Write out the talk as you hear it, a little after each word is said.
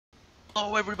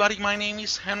Hello everybody, my name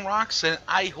is Henrox and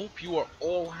I hope you are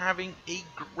all having a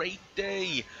great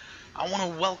day. I want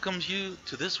to welcome you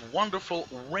to this wonderful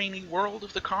rainy world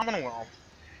of the Commonwealth.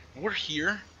 We're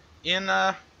here in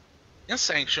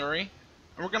Sanctuary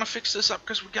and we're gonna fix this up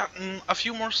because we got a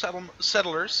few more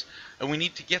settlers and we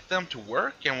need to get them to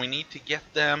work and we need to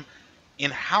get them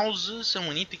in houses and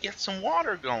we need to get some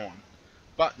water going.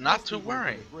 But not Nice to people are good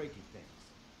worry. at breaking things.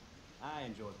 I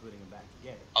enjoy putting them back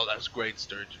together. Oh, that's great,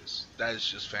 Sturgis. That is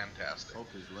just fantastic. Hope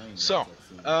this rain So, lets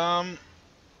up soon.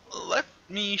 let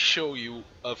me show you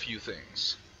a few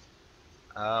things.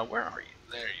 Where are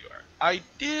you? There you are. I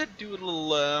did do a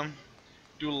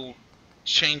little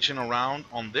changing around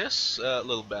on this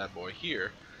little bad boy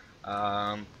here.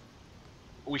 Um,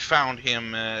 we found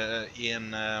him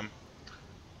in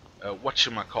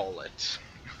whatchamacallit,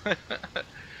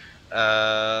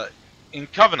 uh, in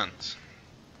Covenant,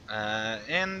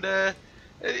 and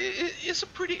it's a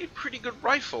pretty good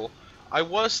rifle. I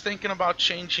was thinking about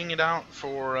changing it out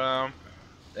for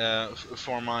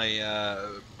my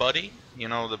buddy, you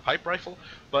know, the pipe rifle,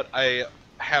 but I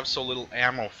have so little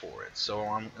ammo for it, so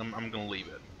I'm gonna leave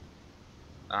it.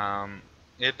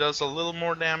 It does a little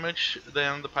more damage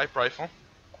than the pipe rifle,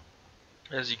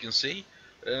 as you can see,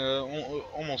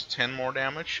 almost 10 more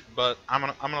damage, but I'm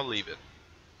gonna leave it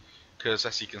because,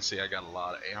 as you can see, I got a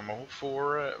lot of ammo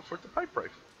for the pipe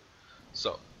rifle.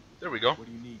 So there we go. What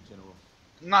do you need, General?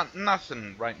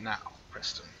 Nothing right now,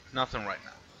 Preston. Nothing right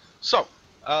now. So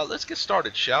let's get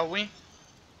started, shall we?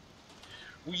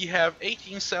 We have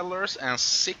 18 settlers and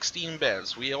 16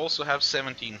 beds. We also have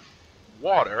 17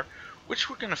 water, which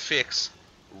we're gonna fix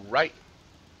right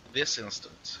this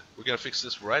instant. We're gonna fix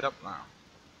this right up now.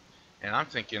 And I'm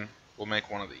thinking we'll make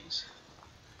one of these.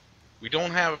 We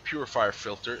don't have a purifier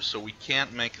filter, so we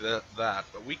can't make that,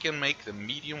 but we can make the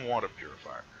medium water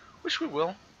purifier, which we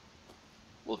will.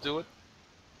 We'll do it.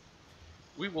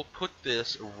 We will put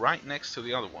this right next to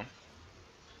the other one,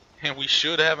 and we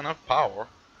should have enough power.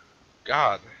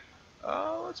 God,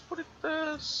 let's put it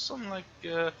something like,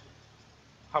 how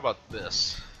about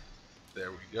this?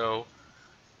 There we go,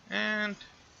 and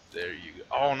there you go.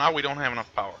 Oh, now we don't have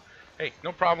enough power. Hey,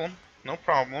 no problem, no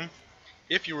problem.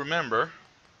 If you remember,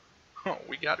 oh,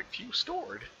 we got a few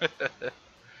stored.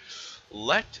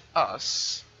 Let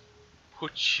us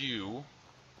put you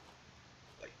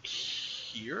like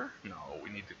here. No,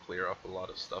 we need to clear up a lot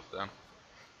of stuff then.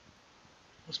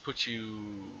 Let's put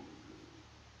you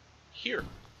here.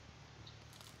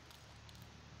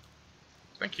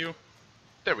 Thank you.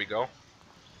 There we go.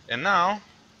 And now,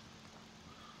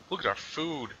 look at our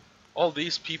food. All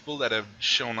these people that have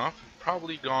shown up have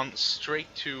probably gone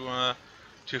straight to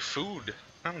food,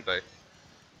 haven't they?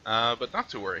 But not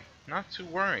to worry. Not to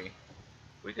worry.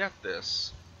 We got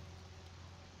this.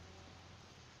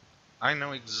 I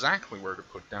know exactly where to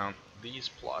put down these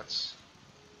plots.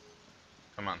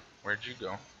 Come on, where'd you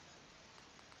go?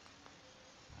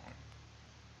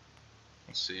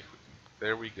 Let's see if we can.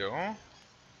 There we go.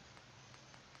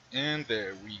 And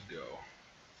there we go.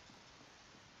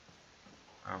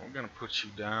 We're gonna put you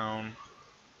down.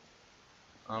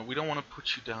 We don't want to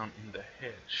put you down in the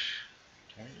hedge.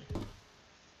 Can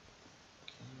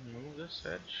we move this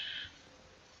hedge?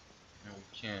 No, we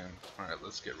can. Alright,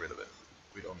 let's get rid of it.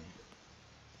 We don't need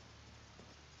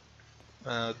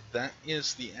it. That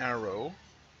is the arrow.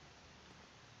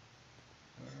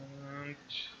 And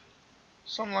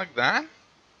something like that.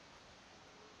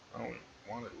 Oh, we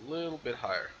want it a little bit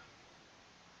higher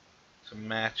to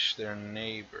match their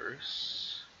neighbors.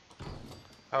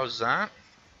 How's that?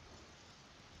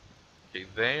 Okay,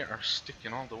 they are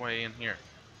sticking all the way in here.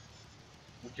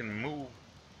 We can move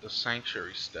the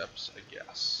sanctuary steps, I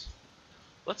guess.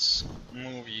 Let's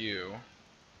move you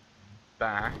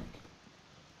back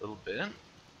a little bit.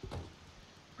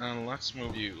 And let's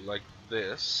move you like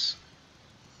this.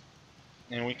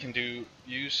 And we can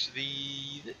use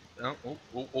the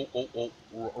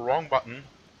wrong button.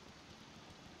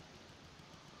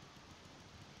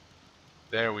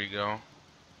 There we go.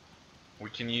 We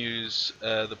can use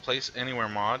the place anywhere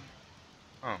mod.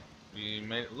 Oh, we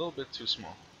made it a little bit too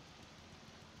small.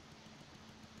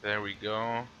 There we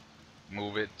go.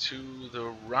 Move it to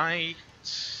the right.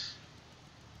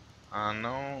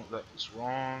 No, that was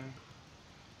wrong.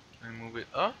 And move it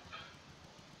up.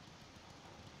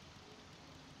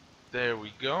 There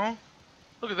we go.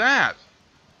 Look at that.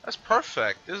 That's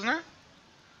perfect, isn't it?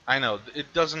 I know,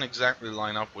 it doesn't exactly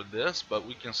line up with this, but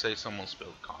we can say someone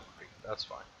spilled concrete. That's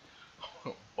fine.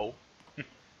 Boat.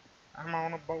 I'm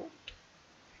on a boat.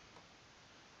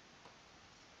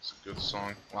 It's a good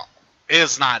song. Well,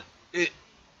 it's not.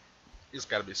 It's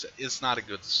gotta be said. It's not a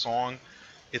good song.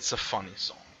 It's a funny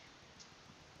song.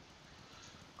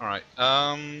 Alright,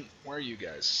 where are you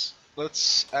guys?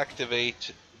 Let's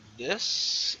activate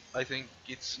this. I think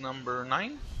it's number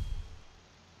 9.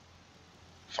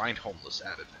 Find homeless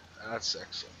added. That's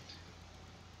excellent.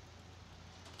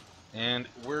 And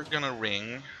we're gonna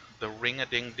ring the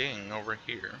ring-a-ding-ding over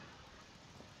here.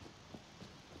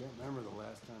 Can't remember the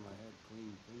last time I had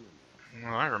clean fingernails.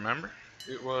 Well, I remember.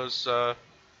 It was,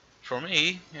 for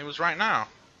me, it was right now.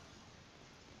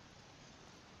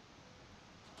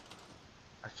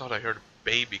 I thought I heard a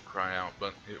baby cry out,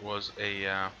 but it was a,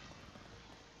 a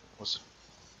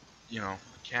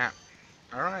cat.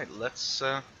 Alright, let's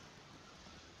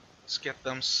get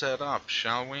them set up,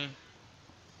 shall we?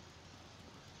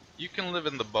 You can live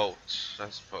in the boat, I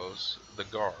suppose. The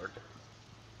guard.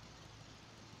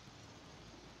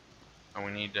 And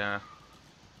we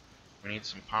need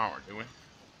some power, do we?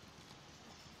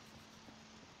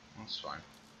 That's fine.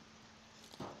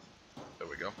 There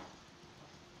we go.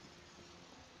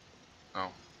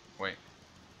 Oh, wait.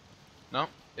 No,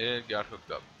 it got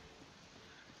hooked up.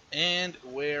 And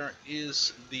where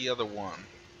is the other one?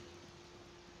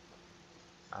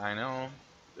 I know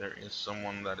there is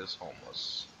someone that is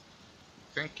homeless.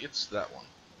 I think it's that one.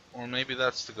 Or maybe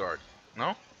that's the guard.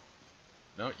 No?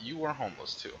 No, you are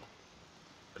homeless too.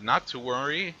 But not to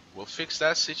worry, we'll fix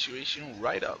that situation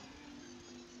right up.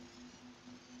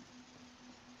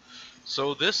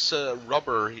 So this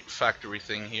rubber factory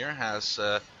thing here has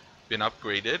been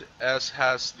upgraded, as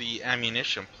has the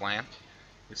ammunition plant.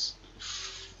 It's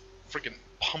freaking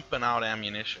pumping out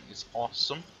ammunition. It's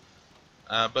awesome.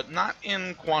 But not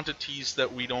in quantities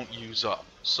that we don't use up.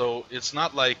 So it's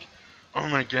not like, oh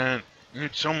my god, you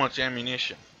need so much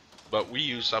ammunition. But we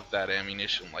use up that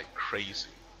ammunition like crazy.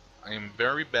 I am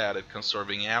very bad at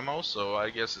conserving ammo, so I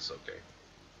guess it's okay.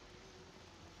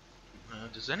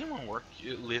 Does anyone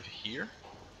live here?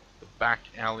 The back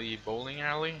alley, bowling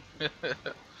alley?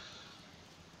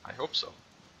 I hope so.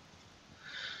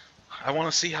 I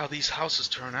want to see how these houses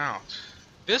turn out.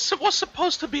 This was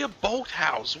supposed to be a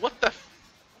boathouse. What the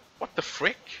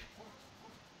frick?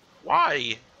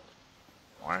 Why?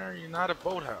 Why are you not a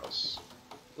boathouse?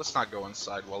 Let's not go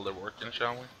inside while they're working,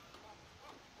 shall we?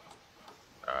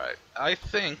 Alright, I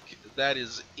think that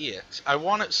is it. I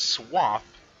want to swap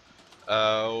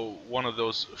one of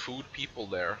those food people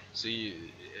there.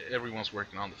 See, everyone's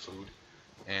working on the food.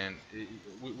 And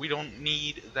we don't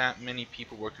need that many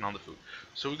people working on the food.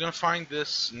 So we're going to find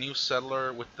this new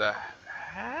settler with the...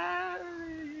 How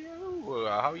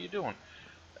are you doing?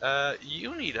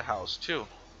 You need a house too.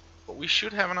 But we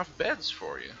should have enough beds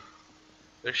for you.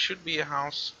 There should be a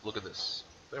house. Look at this.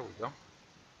 There we go.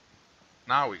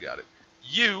 Now we got it.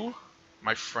 You,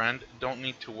 my friend, don't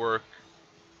need to work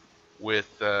with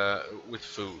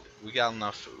food. We got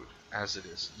enough food as it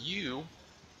is. You,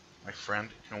 my friend,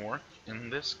 can work in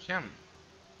this chem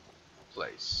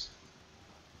place.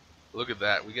 Look at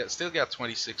that. We still got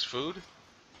 26 food,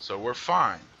 so we're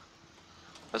fine.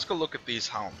 Let's go look at these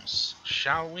homes,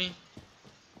 shall we?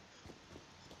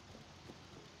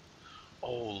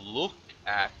 Oh, look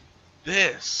at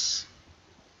this.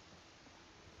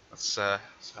 Let's have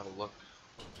a look.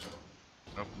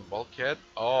 Open the bulkhead.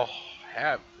 Oh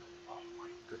my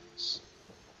goodness.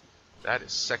 That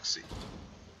is sexy.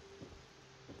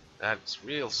 That is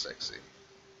real sexy.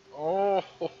 Oh,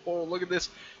 look at this.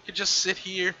 You can just sit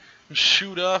here and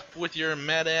shoot up with your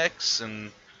Med-X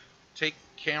and take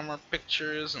camera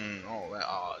pictures and all that.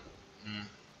 Oh,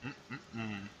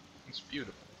 it's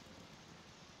beautiful.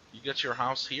 You got your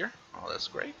house here? Oh, that's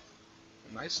great.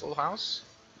 A nice little house.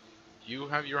 You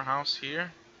have your house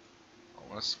here?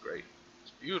 Oh, that's great.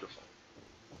 It's beautiful.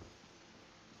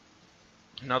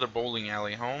 Another bowling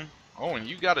alley home. Oh, and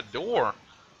you got a door.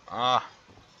 Ah,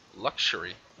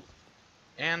 luxury.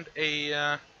 And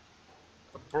a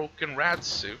broken rad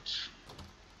suit.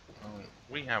 Oh,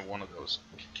 we have one of those.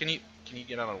 Can you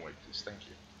get out of the way, please? Thank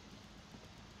you.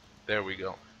 There we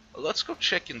go. Let's go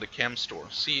check in the chem store.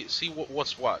 See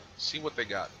what's what. See what they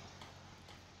got.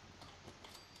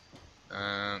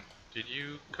 Did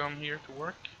you come here to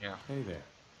work? Yeah. Hey there.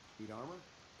 Need armor?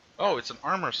 Oh, it's an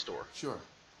armor store. Sure.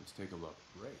 Let's take a look.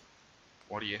 Great.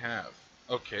 What do you have?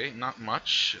 Okay, not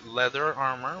much. Leather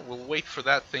armor. We'll wait for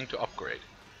that thing to upgrade.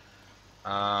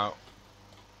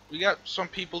 We got some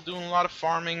people doing a lot of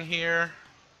farming here.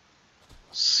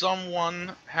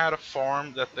 Someone had a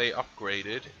farm that they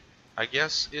upgraded. I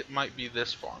guess it might be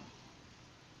this farm.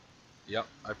 Yep,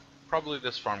 probably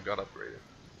this farm got upgraded.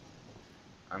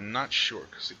 I'm not sure,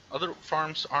 because the other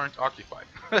farms aren't occupied.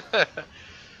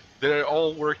 They're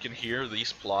all working here,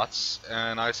 these plots,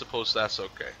 and I suppose that's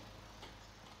okay.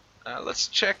 Let's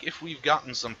check if we've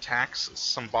gotten some taxes,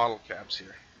 some bottle caps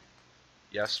here.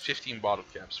 Yes, 15 bottle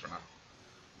caps for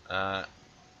now.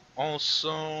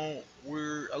 Also,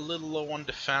 we're a little low on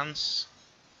defense.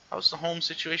 How's the home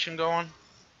situation going?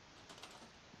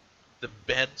 The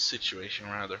bed situation,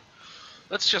 rather.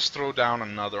 Let's just throw down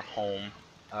another home.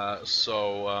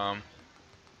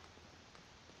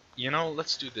 You know,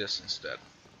 let's do this instead.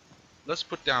 Let's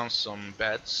put down some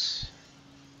beds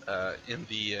in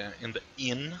the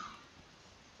inn,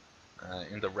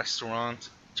 in the restaurant,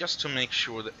 just to make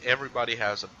sure that everybody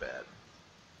has a bed.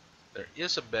 There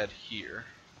is a bed here,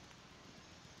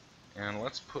 and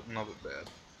let's put another bed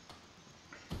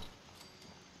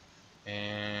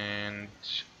and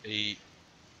a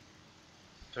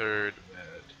third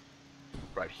bed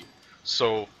right here.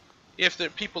 So if the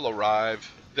people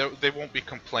arrive, they won't be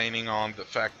complaining on the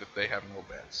fact that they have no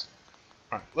beds.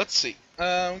 Alright, let's see.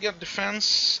 We got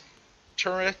defense,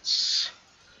 turrets.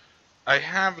 I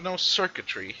have no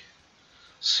circuitry,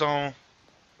 so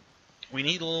we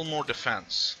need a little more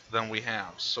defense than we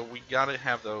have. So we gotta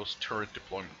have those turret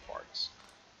deployment parts.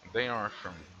 They are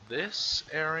from this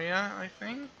area, I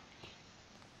think.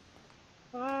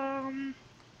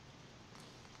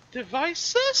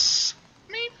 Devices?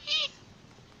 Maybe?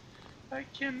 I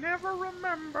can never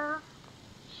remember.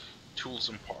 Tools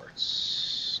and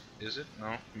parts. Is it?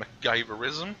 No.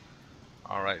 MacGyverism?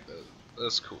 Alright,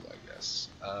 that's cool, I guess.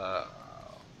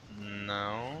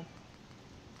 No.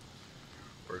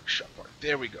 Workshop part.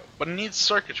 There we go. But it needs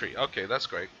circuitry. Okay, that's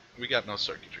great. We got no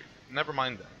circuitry. Never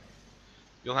mind then.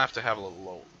 You'll have to have a little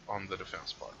low on the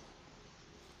defense part.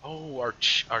 Oh, our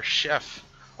chef.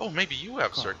 Oh, maybe you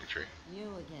have circuitry. You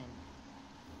again.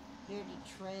 Here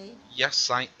to trade? Yes,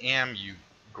 I am, you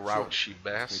grouchy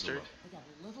bastard. We got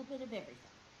a little bit of everything.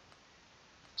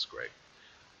 That's great.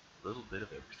 A little bit of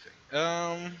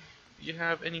everything. You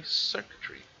have any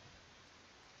circuitry?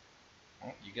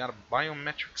 Well, you got a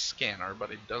biometric scanner,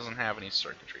 but it doesn't have any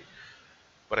circuitry.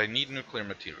 But I need nuclear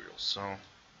materials, so...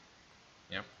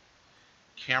 Yep.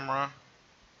 Camera.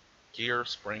 Gear,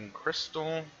 spring,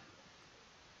 crystal.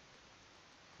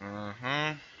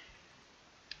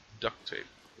 Duct tape.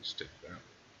 Let's take that.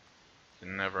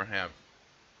 Can never have...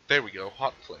 There we go,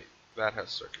 hot plate. That has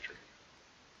circuitry.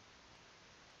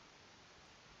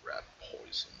 Rat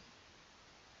poison.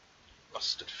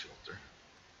 Rusted filter.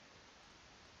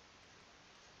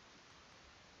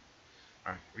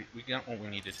 Alright, we got what we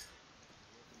needed.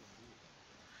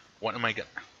 What am I gonna...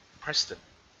 Preston.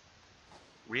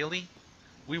 Really?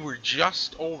 We were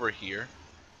just over here,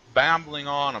 babbling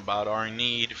on about our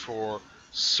need for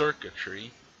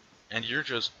circuitry, and you're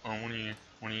just, oh,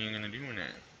 what are you gonna do now?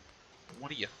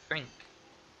 What do you think?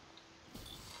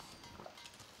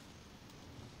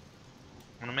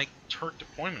 I'm gonna make turret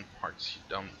deployment parts, you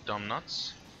dumb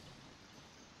nuts.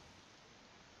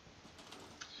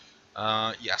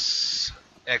 Yes.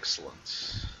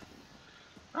 Excellent.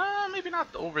 Maybe not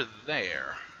over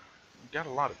there. We've got a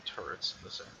lot of turrets in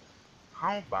this area.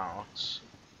 How about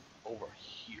over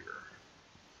here?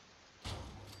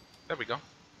 There we go.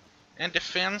 And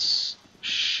defense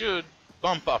should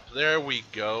bump up. There we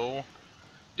go.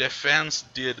 Defense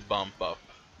did bump up.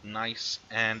 Nice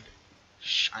and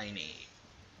shiny.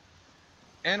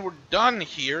 And we're done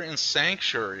here in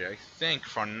Sanctuary, I think,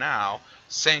 for now.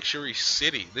 Sanctuary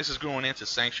City. This is going into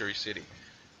Sanctuary City.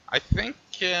 I think,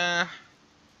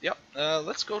 yep,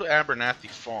 let's go to Abernathy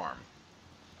Farm.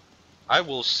 I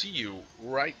will see you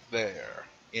right there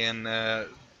in a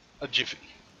jiffy.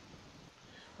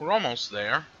 We're almost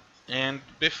there. And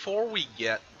before we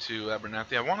get to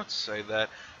Abernathy, I wanted to say that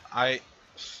I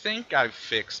think I've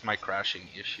fixed my crashing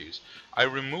issues. I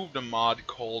removed a mod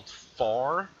called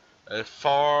FAR.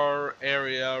 FAR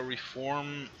Area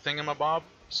Reform Thingamabob,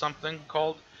 something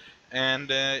called, and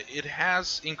it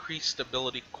has increased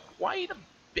stability quite a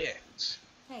bit.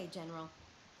 Hey, General.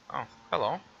 Oh,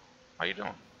 hello. How you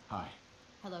doing? Hi.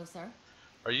 Hello, sir.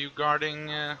 Are you guarding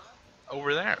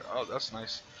over there? Oh, that's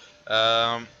nice.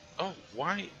 Oh,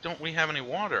 why don't we have any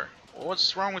water?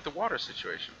 What's wrong with the water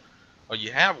situation? Oh,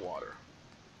 you have water.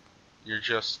 You're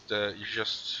just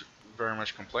very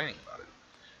much complaining about it.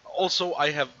 Also,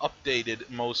 I have updated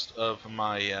most of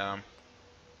my,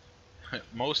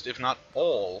 most if not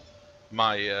all,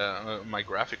 my my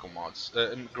graphical mods,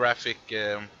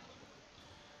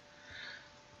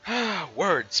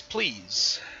 words,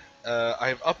 please.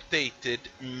 I've updated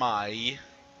my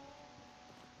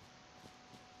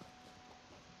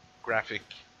graphic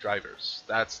drivers.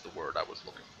 That's the word I was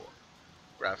looking for.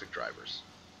 Graphic drivers.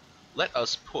 Let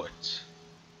us put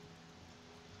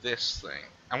this thing.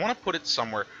 I want to put it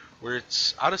somewhere where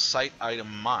it's out of sight, out of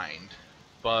mind,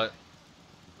 but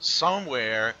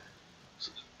somewhere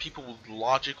people would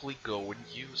logically go and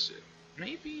use it.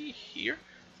 maybe here?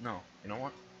 No, you know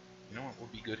what? You know what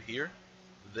would be good here?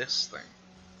 This thing.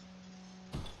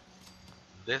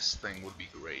 This thing would be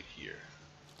great here.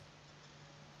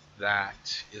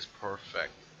 That is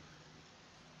perfect.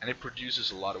 And it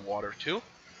produces a lot of water too.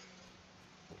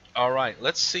 Alright,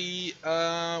 let's see.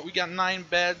 We got 9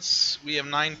 beds. We have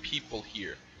 9 people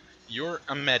here. You're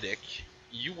a medic.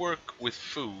 You work with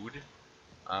food.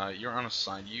 You're on a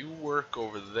side. You work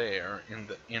over there in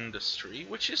the industry,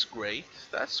 which is great.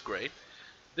 That's great.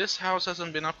 This house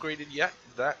hasn't been upgraded yet.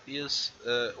 That is,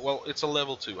 well, it's a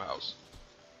level 2 house.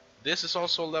 This is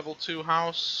also a level 2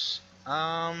 house.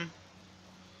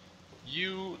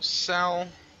 You sell...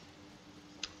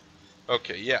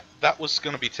 Okay, yeah, that was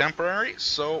gonna be temporary,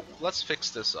 so let's fix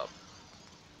this up.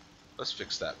 Let's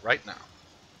fix that right now.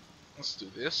 Let's do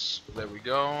this. There we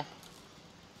go.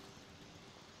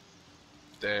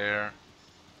 There.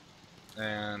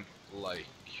 And like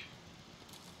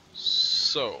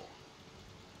so.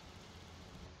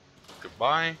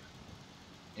 Goodbye.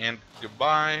 And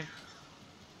goodbye.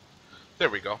 There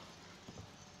we go.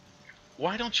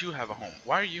 Why don't you have a home?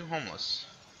 Why are you homeless?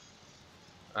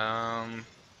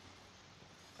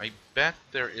 I bet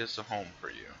there is a home for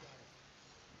you.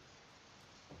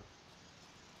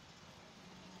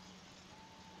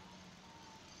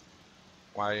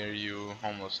 Why are you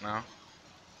homeless now?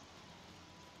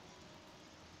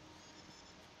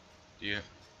 Do you...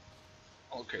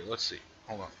 Okay, let's see.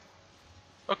 Hold on.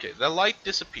 Okay, the light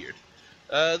disappeared.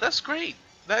 That's great.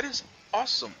 That is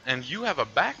awesome. And you have a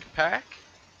backpack?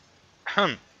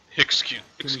 Excuse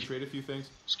Can we trade a few things?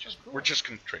 me. We're just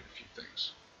gonna trade a few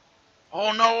things.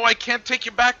 Oh no, I can't take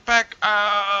your backpack.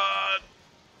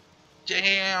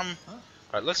 Damn. Huh?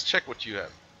 Alright, let's check what you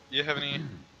have. Do you have any...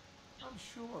 I'm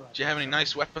sure. Do you have any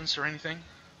nice weapons or anything?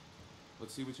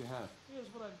 Let's see what you have. Here's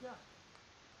what I've got.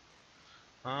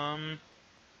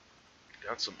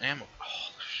 Got some ammo.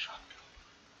 Oh, the shotgun.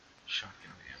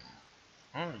 Shotgun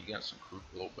ammo. Oh, you got some crude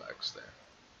blowbacks there.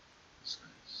 That's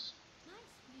nice. Nice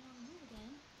being on the move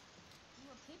again. You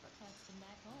were paper cuts from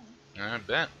back home. I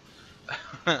bet.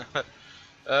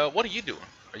 What are you doing?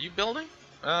 Are you building?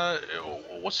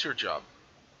 What's your job?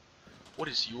 What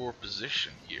is your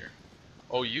position here?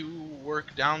 Oh, you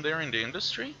work down there in the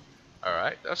industry?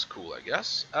 Alright, that's cool, I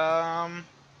guess.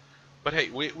 But hey,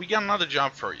 we got another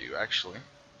job for you, actually.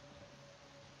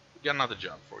 We got another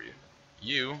job for you.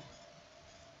 You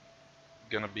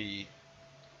gonna be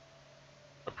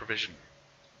a provisioner.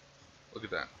 Look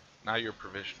at that. Now you're a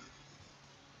provisioner.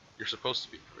 You're supposed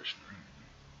to be a provisioner.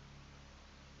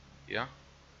 Yeah?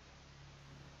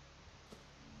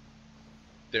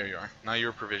 There you are. Now you're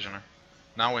a provisioner.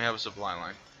 Now we have a supply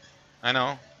line. I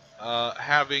know.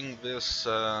 Having this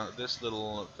this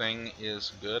little thing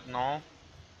is good and all,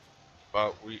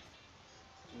 but we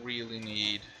really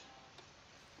need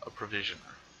a provisioner.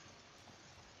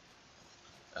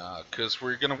 Because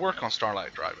we're gonna work on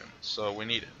Starlight Driving, so we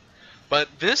need it. But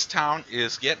this town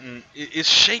is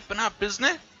shaping up, isn't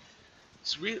it?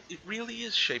 It really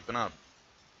is shaping up.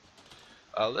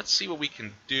 Let's see what we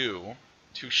can do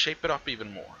to shape it up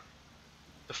even more.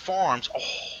 The farms,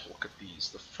 oh, look at these.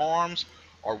 The farms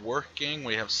are working.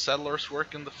 We have settlers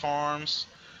working the farms.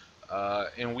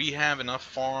 And we have enough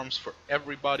farms for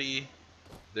everybody.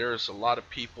 There's a lot of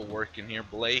people working here.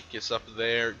 Blake is up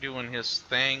there doing his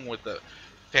thing with the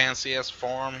fancy-ass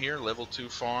farm here, level 2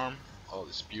 farm. Oh,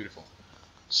 this is beautiful.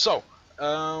 So,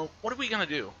 what are we gonna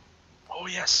do? Oh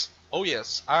yes,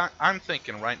 I'm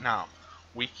thinking right now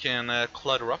we can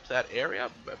clutter up that area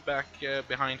back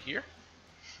behind here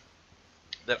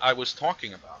that I was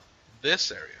talking about.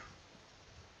 This area.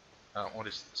 What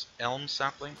is this? Elm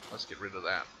sapling? Let's get rid of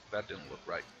that. That didn't look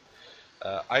right.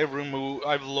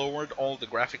 I've lowered all the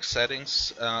graphic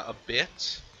settings a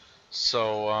bit,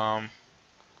 so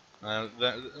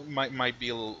that might be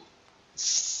a little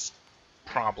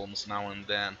problems now and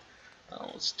then.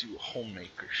 Let's do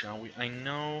Homemaker, shall we? I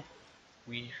know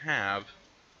we have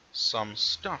some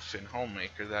stuff in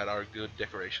Homemaker that are good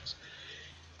decorations.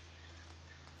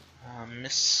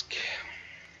 Misc.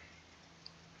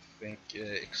 I think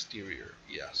exterior,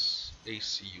 yes.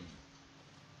 AC unit.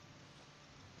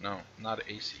 No, not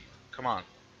AC. Come on.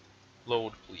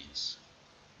 Load, please.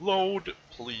 Load,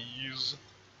 please.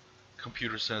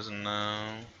 Computer says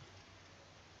no.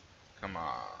 Come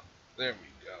on. There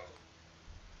we go.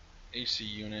 AC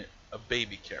unit, a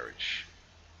baby carriage.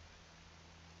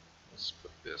 Let's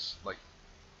put this like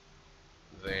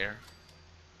there.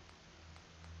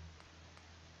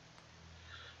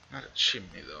 Not a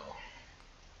chimney though.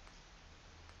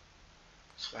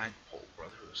 Flagpole,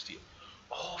 Brotherhood of Steel.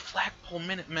 Oh, Flagpole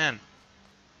Minutemen!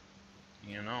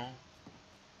 You know,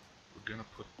 we're gonna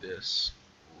put this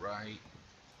right.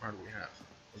 Where do we have?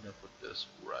 We're gonna put this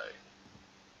right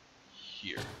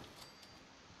here.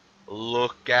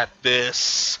 Look at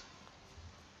this.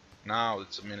 Now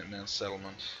it's a Minuteman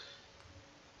settlement.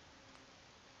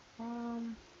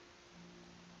 Come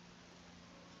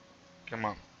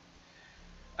on.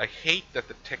 I hate that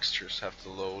the textures have to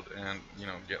load and, you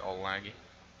know, get all laggy.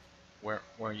 Where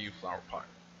are you, flower pot?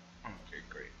 Okay,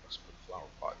 great. Let's put flower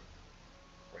pot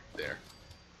right there.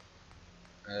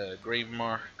 Grave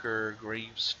marker,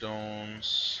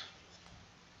 gravestones,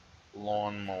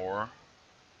 lawnmower.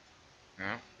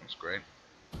 Yeah, that's great.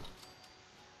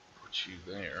 Put you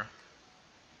there.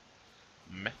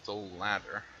 Metal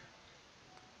ladder.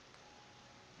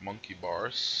 Monkey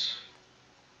bars.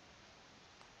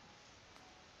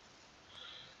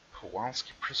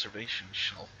 Kowalski Preservation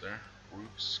Shelter.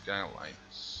 Roof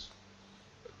skylights.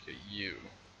 Okay, you.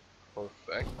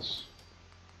 Perfect.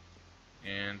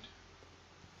 And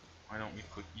why don't we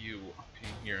put you up in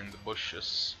here in the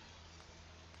bushes?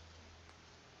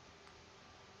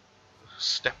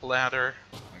 Step ladder,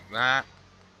 like that.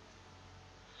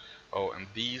 Oh, and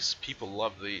these, people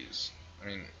love these. I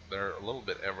mean, they're a little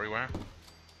bit everywhere.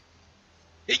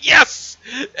 Yes!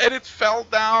 And it fell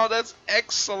down, that's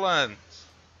excellent!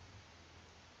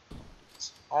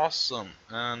 It's awesome.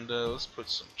 And let's put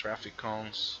some traffic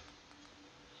cones.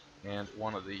 And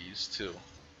one of these too.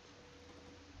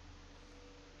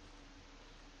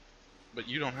 But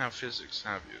you don't have physics,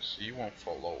 have you? So you won't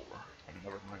fall over. Oh,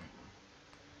 never mind.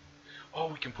 Oh,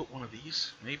 we can put one of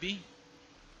these, maybe?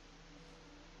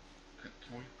 Can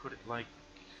we put it like...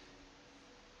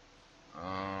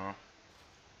 right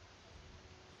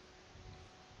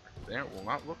there, will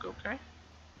not look okay?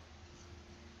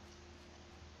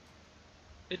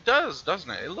 It does, doesn't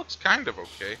it? It looks kind of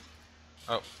okay.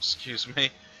 Oh, excuse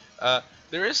me.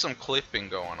 There is some clipping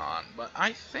going on, but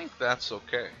I think that's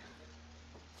okay.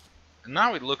 And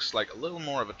now it looks like a little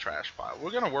more of a trash pile.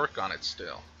 We're gonna work on it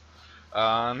still.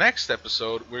 Next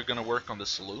episode, we're gonna work on the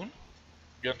saloon.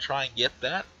 We're gonna try and get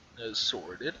that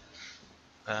sorted.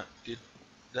 Did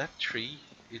that tree?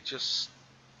 It just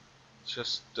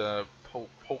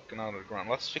poking out of the ground.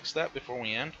 Let's fix that before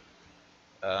we end.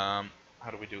 How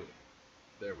do we do it?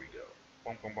 There we go.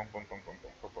 Boom, boom, boom, boom, boom, boom,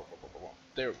 boom, boom, boom, boom, boom, boom.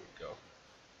 There we go.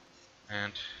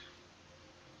 And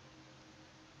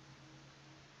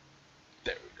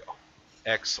there we go.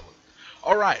 Excellent.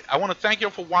 Alright, I want to thank you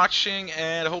all for watching,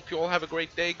 and I hope you all have a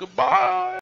great day. Goodbye!